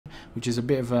which is a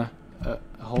bit of a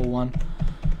whole one.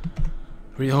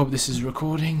 Really hope this is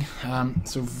recording.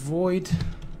 So void.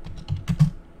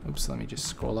 Oops, let me just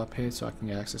scroll up here so I can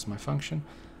get access to my function.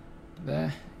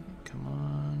 There. Come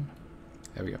on.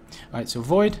 There we go. Alright, so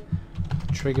void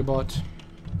Triggerbot.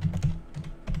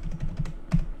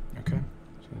 Okay,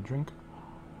 just gonna drink.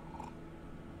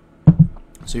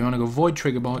 So you want to go void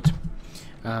Triggerbot,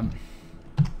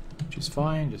 which is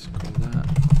fine. Just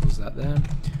close that there,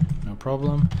 no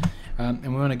problem. And we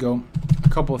want to go a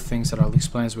couple of things that I'll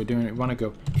explain as we're doing it. We want to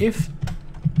go if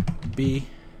B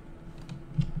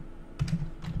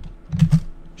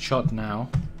shot now.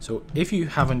 So if you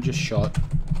haven't just shot,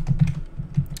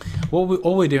 all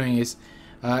we're doing is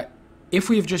if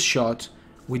we've just shot,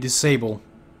 we disable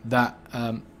that.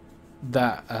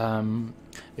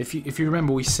 If you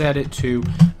remember, we set it to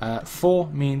 4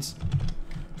 means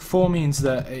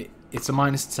that it's a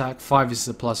minus attack, 5 is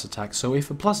a plus attack. So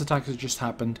if a plus attack has just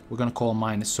happened, we're going to call a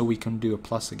minus so we can do a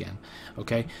plus again.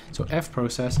 Okay, so F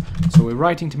process. So we're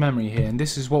writing to memory here, and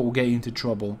this is what will get you into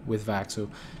trouble with VAC. So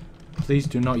please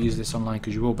do not use this online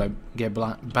because you will get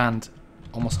banned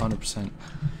almost 100%.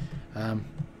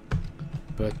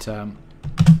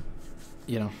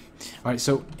 You know. Alright,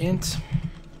 so int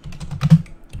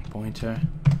pointer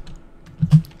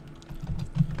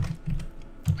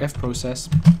F process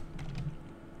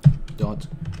dot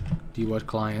dword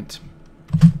client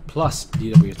plus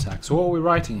DW attack. So what we're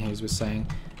writing here is we're saying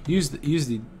use the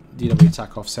DW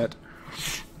attack offset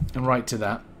and write to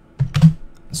that.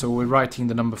 So we're writing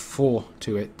the number 4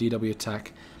 to it, DW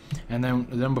attack, and then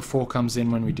the number 4 comes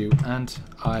in when we do and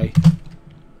I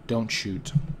don't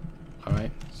shoot.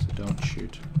 Alright, so don't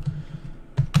shoot.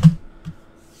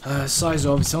 Size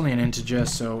of, it's only an integer,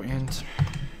 so int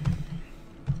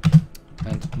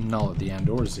and null at the end,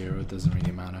 or 0, it doesn't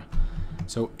really matter.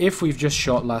 So if we've just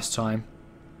shot last time,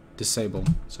 disable.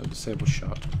 So disable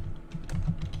shot,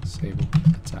 disable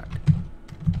attack.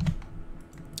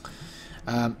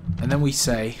 And then we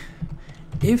say,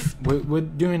 if we're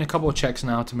doing a couple of checks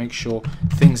now to make sure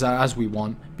things are as we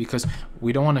want, because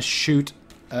we don't want to shoot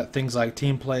at things like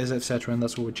team players, etc., and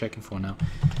that's what we're checking for now.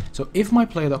 So if my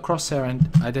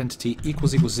player.crosshair identity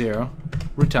equals 0,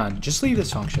 return. Just leave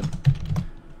this function.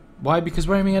 Why? Because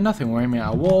we're aiming at nothing. We're aiming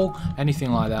at a wall,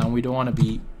 anything like that, and we don't want to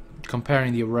be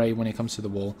comparing the array when it comes to the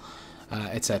wall,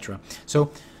 etc.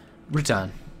 So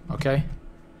return. Okay.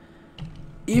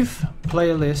 If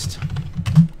player list,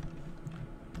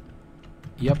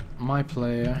 yep, my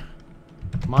player.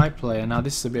 Now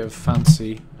this is a bit of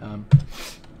fancy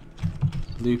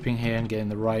looping here and getting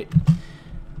the right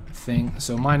thing.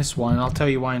 So -1. I'll tell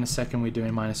you why in a second. We're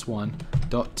doing -1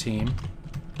 dot team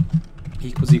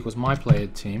equals my player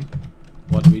team.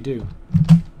 What do?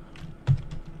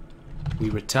 We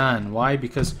return. Why?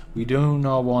 Because we do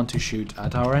not want to shoot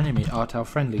at our enemy, at our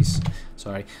friendlies.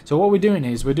 Sorry. So what we're doing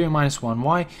is we're doing -1.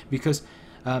 Why? Because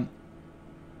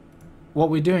what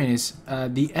we're doing is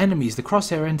the enemies, the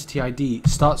crosshair entity ID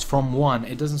starts from 1.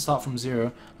 It doesn't start from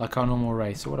 0 like our normal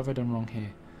array. So what have I done wrong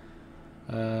here?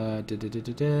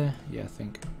 Yeah, I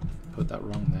think I put that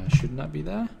wrong there. Shouldn't that be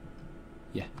there?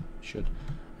 Yeah, should.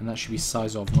 And that should be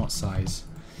size of, not size.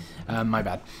 My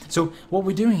bad. So what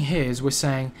we're doing here is we're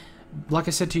saying, like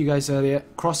I said to you guys earlier,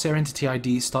 crosshair entity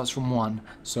ID starts from 1.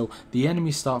 So the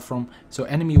enemies start from, so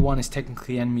enemy 1 is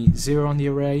technically enemy 0 on the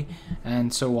array,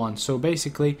 and so on. So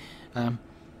basically,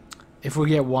 if we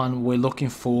get 1, we're looking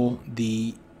for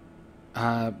the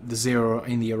 0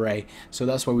 in the array. So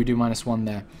that's why we do -1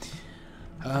 there.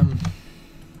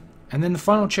 And then the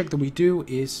final check that we do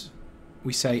is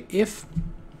we say if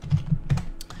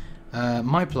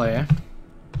my player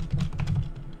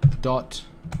dot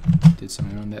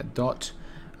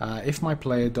if my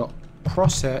player dot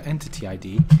crosshair entity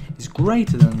ID is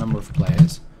greater than the number of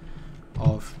players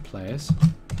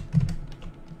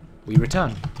we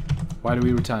return. Why do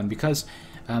we return? Because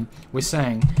we're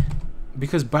saying,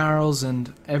 because barrels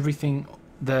and everything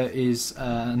that is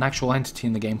an actual entity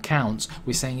in the game counts,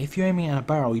 we're saying if you're aiming at a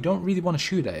barrel, you don't really want to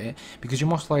shoot at it because you're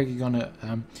most likely going to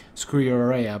screw your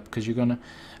array up, because you're going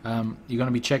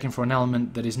to be checking for an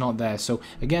element that is not there. So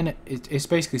again, it's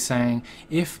basically saying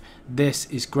if this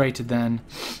is greater than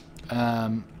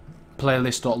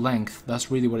playlist.length, that's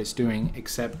really what it's doing,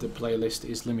 except the playlist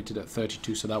is limited at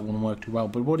 32, so that won't work too well.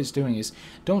 But what it's doing is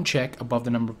don't check above the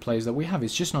number of players that we have.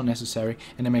 It's just not necessary,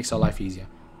 and it makes our life easier.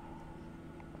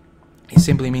 It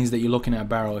simply means that you're looking at a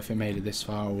barrel if it made it this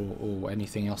far, or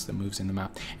anything else that moves in the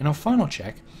map. And our final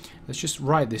check, let's just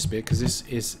write this bit because this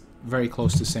is very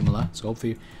close to similar. So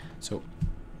hopefully, so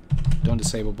don't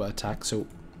disable but attack. So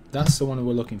that's the one that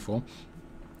we're looking for.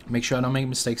 Make sure I don't make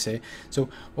mistakes here. So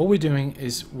all we're doing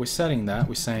is we're setting that.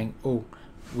 We're saying, oh,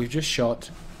 we've just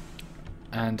shot,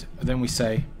 and then we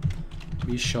say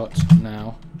be shot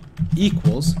now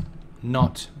equals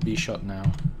not be shot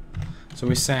now. So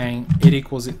we're saying it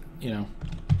equals it, you know,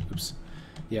 oops,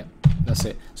 yeah, that's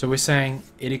it. So we're saying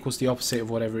it equals the opposite of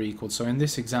whatever it equals. So in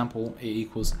this example, it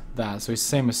equals that. So it's the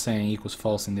same as saying equals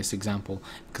false in this example,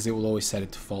 because it will always set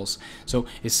it to false. So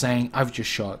it's saying I've just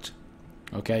shot,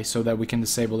 okay, so that we can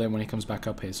disable it when it comes back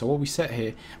up here. So what we set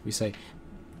here, we say,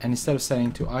 and instead of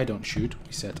setting to I don't shoot,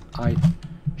 we set I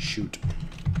shoot.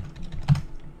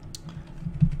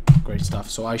 Great stuff.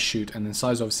 So I shoot, and then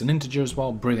size of it's an integer as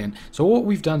well. Brilliant. So what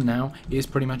we've done now is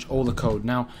pretty much all the code.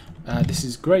 Now this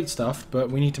is great stuff, but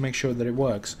we need to make sure that it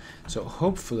works. So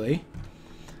hopefully,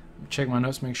 check my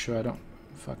notes, make sure I don't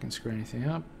fucking screw anything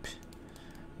up.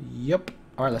 Yep.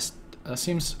 Alright, that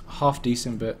seems half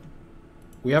decent, but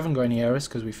we haven't got any errors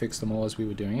because we fixed them all as we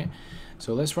were doing it.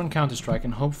 So let's run Counter Strike,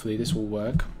 and hopefully this will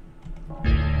work.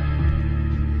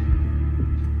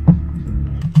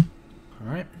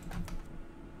 Alright.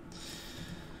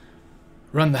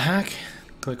 Run the hack,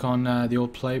 click on the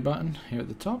old play button here at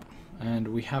the top, and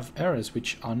we have errors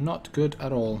which are not good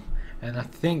at all. And I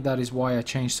think that is why I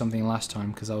changed something last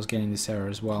time, because I was getting this error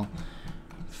as well.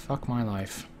 Fuck my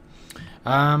life.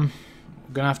 I'm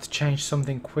gonna have to change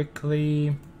something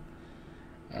quickly.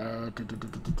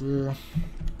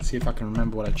 See if I can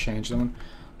remember what I changed. I'm gonna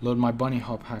load my bunny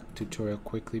hop hack tutorial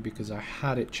quickly because I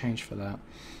had it changed for that.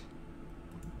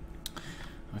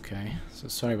 Okay, so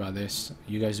sorry about this.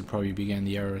 You guys will probably be getting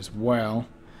the error as well.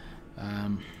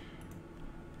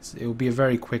 It will be a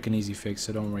very quick and easy fix,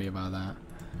 so don't worry about that.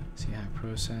 See hack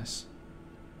process.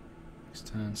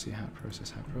 Extern, see hack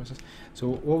process, hack process. So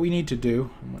what we need to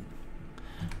do, we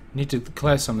need to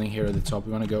declare something here at the top.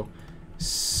 We want to go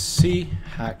C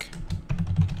hack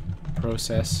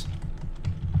process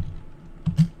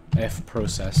F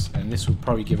process, and this will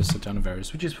probably give us a ton of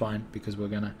errors, which is fine because we're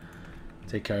gonna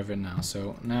take care of it now.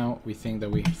 So now we think that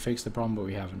we fixed the problem, but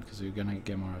we haven't, because we're gonna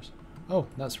get more errors. Oh,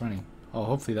 that's running. Oh,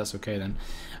 hopefully that's okay then.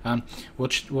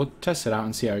 We'll test it out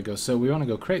and see how it goes. So we want to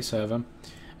go create server,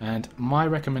 and my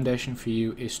recommendation for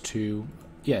you is to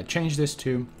change this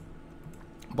to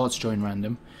bots join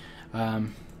random,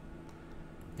 and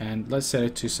let's set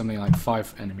it to something like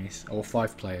 5 enemies or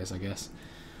 5 players, I guess.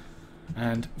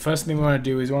 And first thing we want to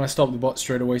do is we want to stop the bot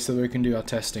straight away so that we can do our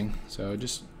testing. So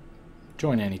just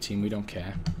join any team, we don't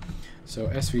care. So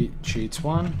SV cheats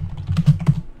 1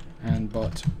 and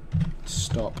bot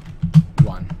stop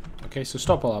 1. Okay, so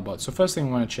stop all our bots. So first thing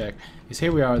we want to check is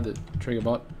here we are at the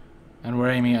Triggerbot, and we're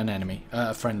aiming at an enemy,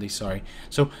 friendly, sorry.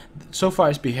 So far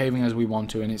it's behaving as we want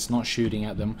to, and it's not shooting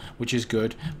at them, which is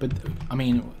good, but I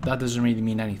mean, that doesn't really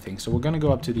mean anything. So we're going to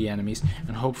go up to the enemies,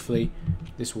 and hopefully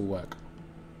this will work.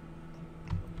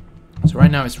 So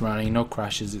right now it's running, no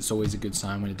crashes. It's always a good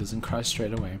sign when it doesn't crash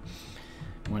straight away.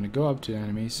 I'm going to go up to the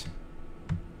enemies,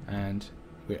 and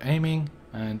we're aiming,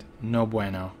 and no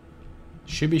bueno.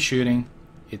 Should be shooting,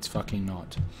 it's fucking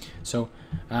not. So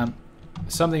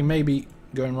something may be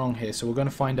going wrong here, so we're going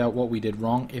to find out what we did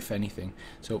wrong, if anything.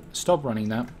 So stop running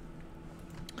that.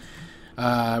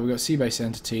 We've got C-base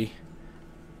entity.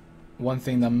 One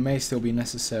thing that may still be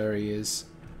necessary is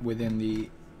within the...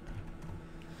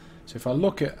 So if I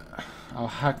look at our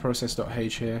hack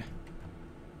process.h here,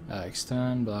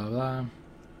 extern, blah blah,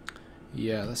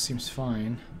 yeah, that seems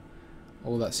fine.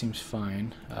 All that seems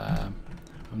fine. I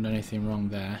haven't done anything wrong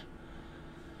there.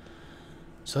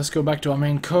 So let's go back to our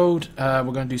main code. We're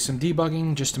going to do some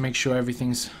debugging just to make sure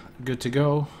everything's good to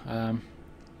go.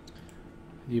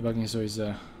 Debugging is always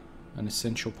an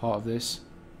essential part of this.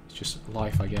 It's just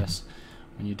life, I guess,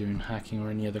 when you're doing hacking or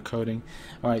any other coding.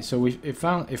 Alright, so it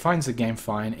finds the game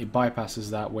fine. It bypasses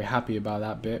that. We're happy about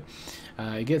that bit.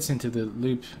 It gets into the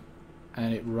loop,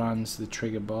 and it runs the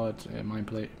Triggerbot,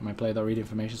 my player.read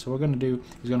information. So what we're going to do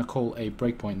is going to call a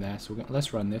breakpoint there. So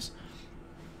let's run this.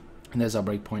 And there's our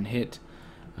breakpoint hit.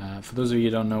 For those of you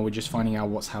who don't know, we're just finding out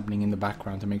what's happening in the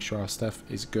background to make sure our stuff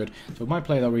is good. So my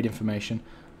player.read information.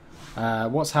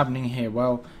 What's happening here?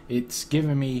 Well, it's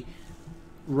giving me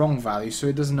wrong value, so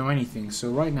it doesn't know anything. So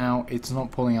right now, it's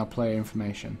not pulling our player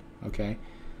information. Okay,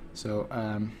 so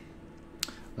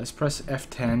let's press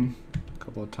F10 a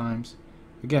couple of times.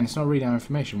 Again, it's not reading our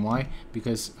information. Why?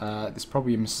 Because there's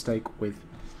probably a mistake with,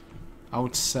 I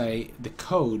would say, the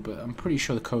code, but I'm pretty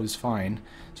sure the code is fine.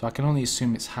 So I can only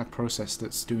assume it's hack process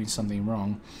that's doing something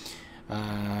wrong.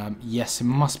 Yes, it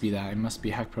must be that. It must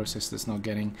be hack process that's not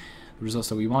getting the results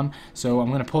that we want. So I'm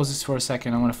going to pause this for a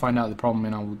second. I'm going to find out the problem,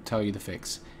 and I will tell you the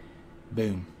fix.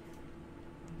 Boom.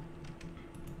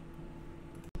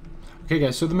 Okay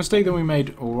guys, so the mistake that we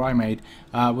made, or I made,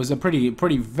 was a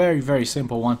very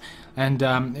simple one, and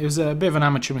it was a bit of an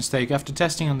amateur mistake. After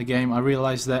testing on the game, I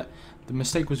realized that the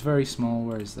mistake was very small.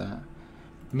 Where is that?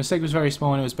 The mistake was very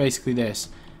small, and it was basically this.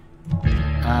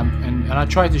 And I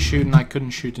tried to shoot, and I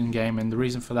couldn't shoot in game, and the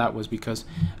reason for that was because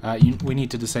we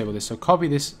need to disable this. So copy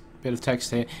this bit of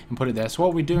text here and put it there. So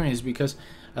what we're doing is, because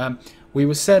we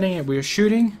were setting it, we were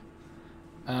shooting.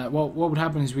 What would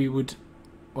happen is we would,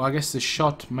 well, I guess the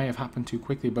shot may have happened too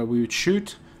quickly, but we would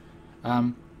shoot.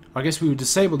 I guess we would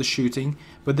disable the shooting,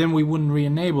 but then we wouldn't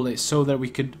re-enable it so that we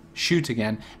could shoot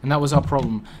again, and that was our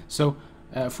problem. So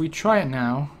if we try it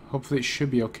now, hopefully it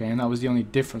should be okay, and that was the only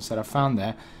difference that I found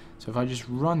there. So if I just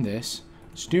run this,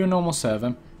 just do a normal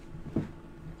server,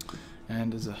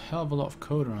 and there's a hell of a lot of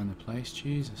code around the place,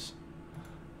 Jesus.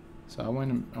 So I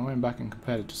went back and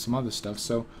compared it to some other stuff,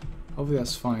 so hopefully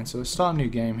that's fine. So let's start a new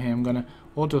game here. I'm gonna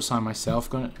auto-assign myself,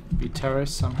 gonna be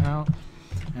terrorist somehow,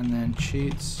 and then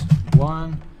cheats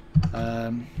 1,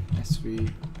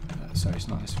 SV, sorry, it's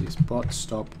not SV, it's bot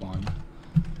stop 1,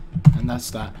 and that's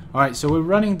that. Alright, so we're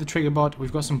running the Triggerbot,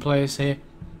 we've got some players here.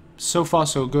 So far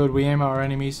so good, we aim at our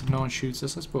enemies, no one shoots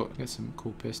us. Let's get some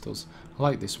cool pistols. I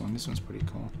like this one's pretty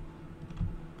cool.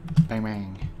 Bang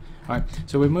bang. Alright,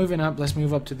 so we're moving up, let's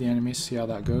move up to the enemies, see how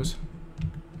that goes.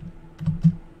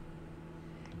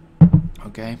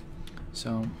 Okay,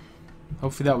 so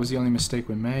hopefully that was the only mistake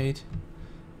we made.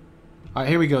 Alright,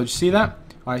 here we go. Did you see that?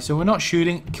 Alright, so we're not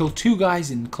shooting. Kill 2 guys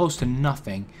in close to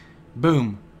nothing.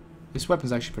 Boom. This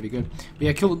weapon's actually pretty good. But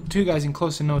yeah, kill 2 guys in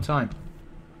close to no time.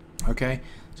 Okay,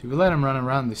 so we let him run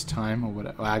around this time, or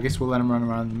whatever. Well, I guess we'll let him run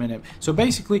around in a minute. So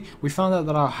basically, we found out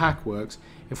that our hack works.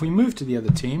 If we move to the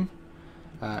other team,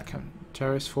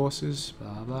 terrorist forces,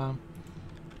 blah blah.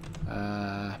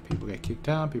 People get kicked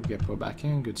out, people get put back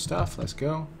in, good stuff, let's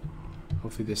go.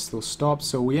 Hopefully this still stops.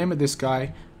 So we aim at this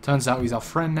guy, turns out he's our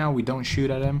friend now, we don't shoot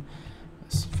at him.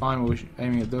 That's fine, we're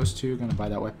aiming at those 2, gonna buy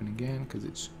that weapon again, because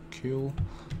it's cool.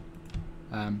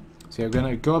 So yeah, we're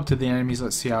gonna go up to the enemies,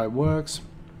 let's see how it works.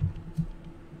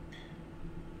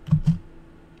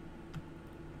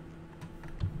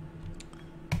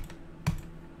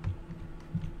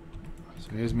 So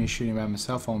here's me shooting by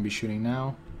myself, I won't be shooting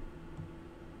now.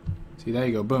 See, there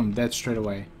you go, boom, dead straight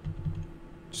away.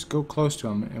 Just go close to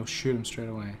him, it'll shoot him straight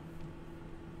away.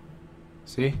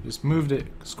 See, just moved it,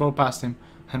 scroll past him,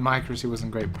 and my accuracy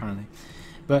wasn't great apparently.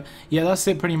 But yeah, that's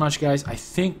it pretty much, guys. I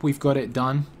think we've got it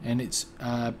done, and it's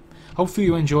hopefully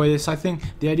you enjoy this. I think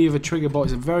the idea of a Triggerbot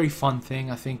is a very fun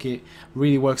thing. I think it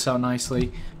really works out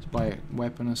nicely. Let's buy a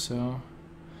weapon or so.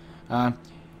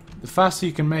 The faster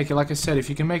you can make it, like I said, if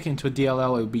you can make it into a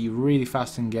DLL, it'll be really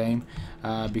fast in game,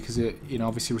 because it,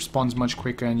 obviously responds much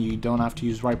quicker, and you don't have to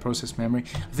use write process memory.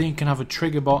 I think you can have a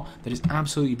Triggerbot that is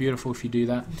absolutely beautiful if you do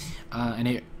that, and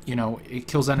it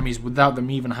kills enemies without them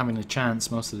even having a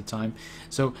chance most of the time.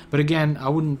 So, but again, I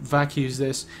wouldn't vacuum use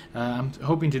this. I'm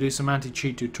hoping to do some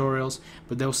anti-cheat tutorials,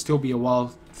 but there'll still be a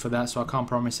while for that, so I can't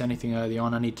promise anything early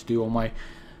on. I need to do all my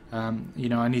I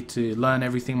need to learn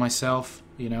everything myself,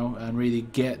 and really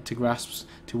get to grasps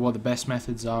to what the best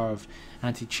methods are of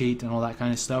anti-cheat and all that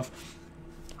kind of stuff.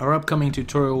 Our upcoming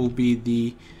tutorial will be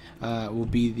the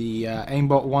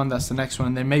aimbot one. That's the next one,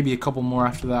 and then maybe a couple more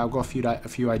after that. I've got a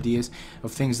few ideas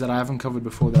of things that I haven't covered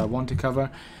before that I want to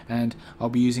cover, and I'll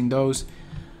be using those.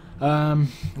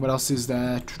 What else is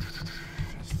there?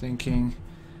 Thinking.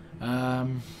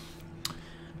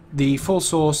 The full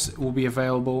source will be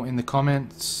available in the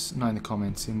comments, not in the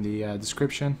comments, in the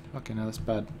description. Okay, now that's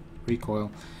bad recoil.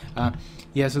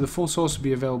 Yeah, so the full source will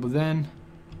be available then.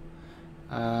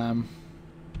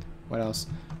 What else?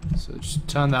 So just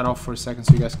turn that off for a second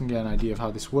so you guys can get an idea of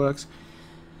how this works.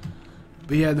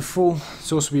 But yeah, the full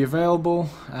source will be available.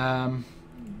 I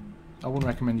wouldn't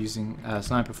recommend using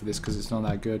Sniper for this because it's not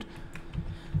that good.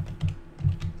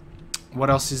 What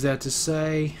else is there to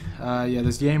say? Yeah,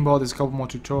 there's the aimbot, there's a couple more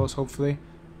tutorials hopefully.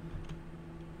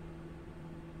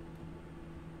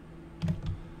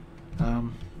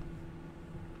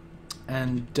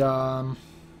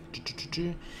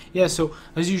 Yeah, so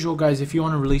as usual guys, if you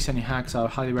want to release any hacks, I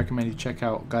would highly recommend you check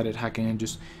out GuidedHacking, and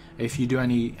just if you do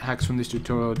any hacks from this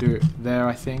tutorial, do it there.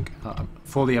 I think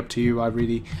fully up to you, I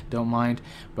really don't mind,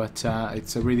 but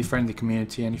it's a really friendly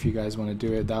community, and if you guys want to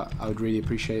do it, that I would really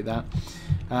appreciate that.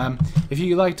 If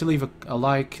you'd like to leave a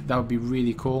like, that would be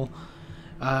really cool,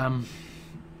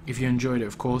 if you enjoyed it,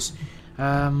 of course.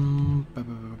 I knew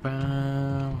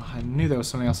there was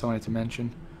something else I wanted to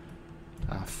mention.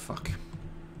 Fuck.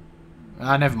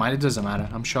 Never mind, it doesn't matter.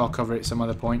 I'm sure I'll cover it some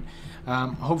other point.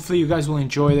 Hopefully you guys will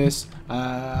enjoy this.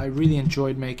 I really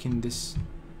enjoyed making this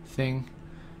thing.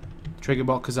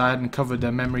 Triggerbot, because I hadn't covered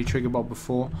the memory Triggerbot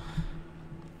before.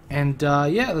 And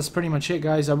yeah, that's pretty much it,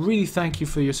 guys. I really thank you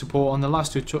for your support on the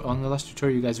last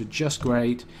tutorial. You guys were just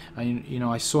great. You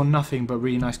know, I saw nothing but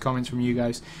really nice comments from you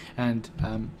guys. And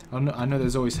I know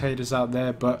there's always haters out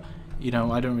there, but you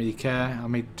know, I don't really care. I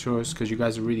make tutorials because you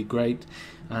guys are really great.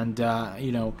 And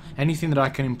you know, anything that I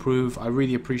can improve, I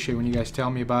really appreciate when you guys tell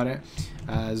me about it,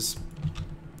 as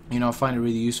you know, I find it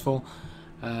really useful.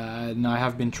 And I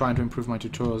have been trying to improve my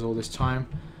tutorials all this time.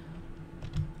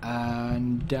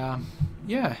 And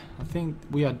yeah, I think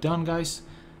we are done, guys.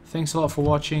 Thanks a lot for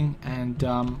watching, and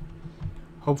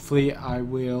hopefully I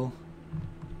will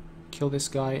kill this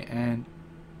guy and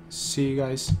see you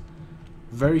guys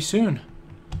very soon.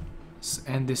 Let's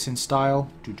end this in style.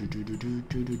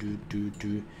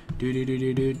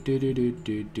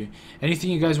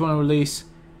 Anything you guys want to release,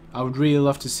 I would really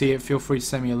love to see it. Feel free to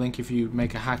send me a link if you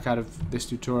make a hack out of this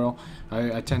tutorial.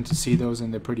 I tend to see those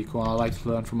and they're pretty cool. I like to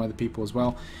learn from other people as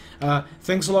well.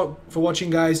 Thanks a lot for watching,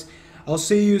 guys. I'll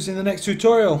see you in the next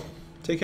tutorial.